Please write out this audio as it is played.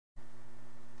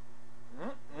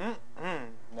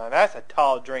that's a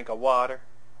tall drink of water.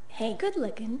 Hey, good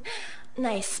looking.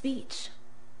 Nice speech.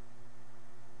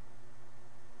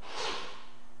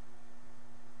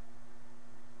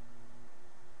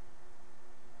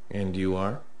 And you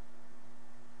are?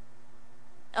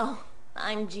 Oh,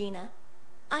 I'm Gina.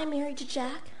 I'm married to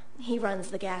Jack. He runs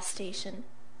the gas station.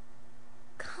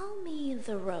 Call me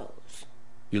the Rose.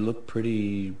 You look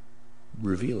pretty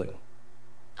revealing.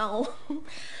 Oh,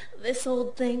 this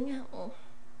old thing? Oh,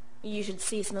 you should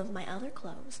see some of my other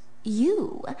clothes.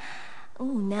 You? Oh,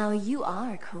 now you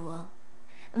are cool.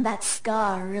 That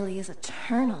scar really is a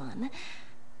turn-on.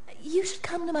 You should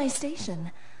come to my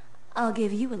station. I'll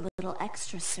give you a little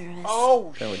extra service.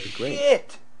 Oh, That would be great.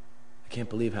 shit! I can't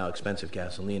believe how expensive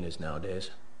gasoline is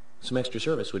nowadays. Some extra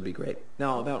service would be great.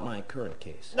 Now, about my current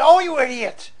case. No, you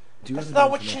idiot! Do you That's have not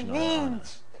any what she information on Anna?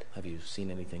 means. Have you seen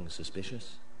anything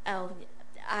suspicious? Oh,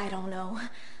 I don't know.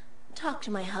 Talk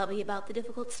to my hubby about the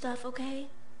difficult stuff, okay?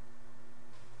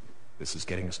 This is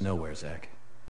getting us nowhere, Zach.